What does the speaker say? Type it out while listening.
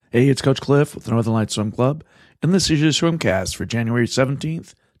Hey, it's Coach Cliff with the Northern Lights Swim Club, and this is your swimcast for January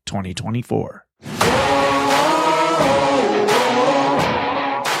 17th, 2024.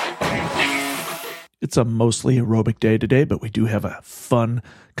 It's a mostly aerobic day today, but we do have a fun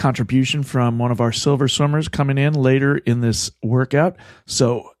contribution from one of our silver swimmers coming in later in this workout.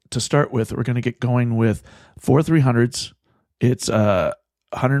 So to start with, we're going to get going with 4 300s. It's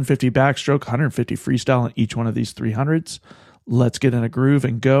 150 backstroke, 150 freestyle in each one of these 300s. Let's get in a groove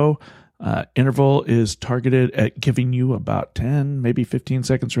and go. Interval is targeted at giving you about 10, maybe 15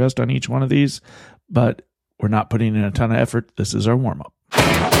 seconds rest on each one of these, but we're not putting in a ton of effort. This is our warm-up.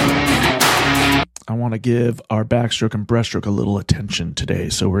 I want to give our backstroke and breaststroke a little attention today,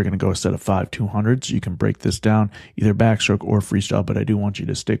 so we're going to go a set of 5 200s. You can break this down either backstroke or freestyle, but I do want you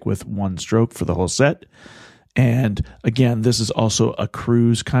to stick with one stroke for the whole set. And again, this is also a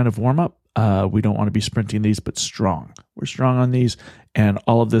cruise kind of warm-up. We don't want to be sprinting these, but strong. We're strong on these, and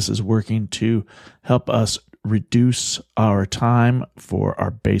all of this is working to help us reduce our time for our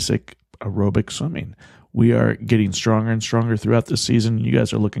basic aerobic swimming. We are getting stronger and stronger throughout the season. You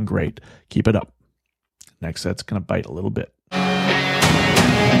guys are looking great. Keep it up. Next set's going to bite a little bit.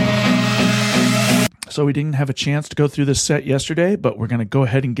 So we didn't have a chance to go through this set yesterday, but we're going to go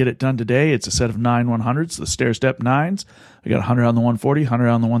ahead and get it done today. It's a set of 9 100s, the stair step 9s. We got 100 on the 140, 100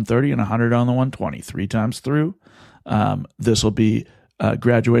 on the 130, and 100 on the 120, 3 times through. This will be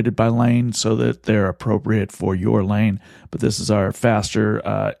graduated by lane so that they're appropriate for your lane. But this is our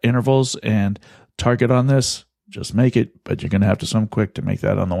faster intervals, and target on this, just make it, but you're going to have to swim quick to make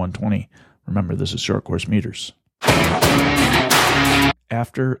that on the 120. Remember, this is short course meters.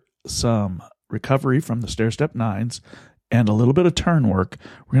 After some recovery from the stair step 9s and a little bit of turn work,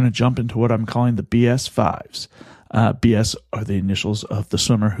 we're going to jump into what I'm calling the BS 5s. BS are the initials of the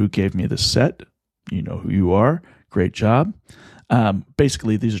swimmer who gave me this set. You know who you are. Great job.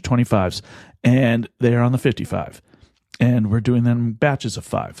 Basically, these are 25s, and they are on the 55. And we're doing them in batches of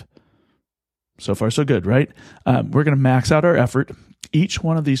 5. So far, so good, right? We're going to max out our effort. Each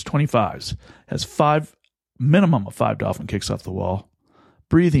one of these 25s has minimum of 5 dolphin kicks off the wall.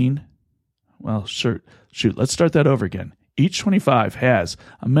 Breathing, well, shoot, let's start that over again. Each 25 has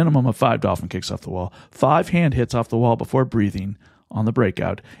a minimum of 5 dolphin kicks off the wall, 5 hand hits off the wall before breathing on the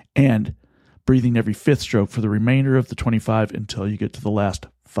breakout, and breathing every 5th stroke for the remainder of the 25 until you get to the last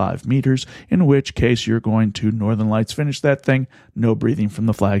 5 meters, in which case you're going to Northern Lights finish that thing, no breathing from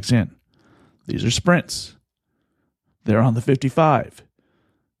the flags in. These are sprints. They're on the 55.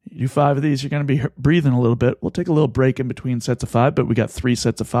 You do 5 of these, you're going to be breathing a little bit. We'll take a little break in between sets of 5, but we got 3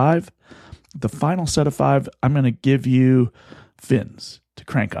 sets of 5. The final set of 5, I'm going to give you fins to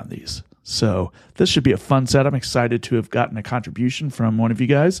crank on these. So this should be a fun set. I'm excited to have gotten a contribution from one of you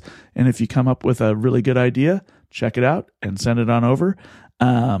guys. And if you come up with a really good idea, check it out and send it on over.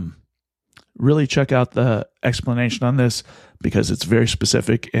 Really check out the explanation on this because it's very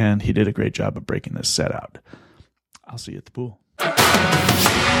specific, and he did a great job of breaking this set out. I'll see you at the pool.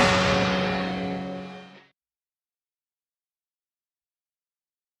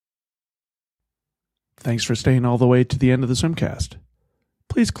 Thanks for staying all the way to the end of the swimcast.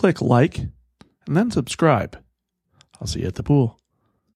 Please click like and then subscribe. I'll see you at the pool.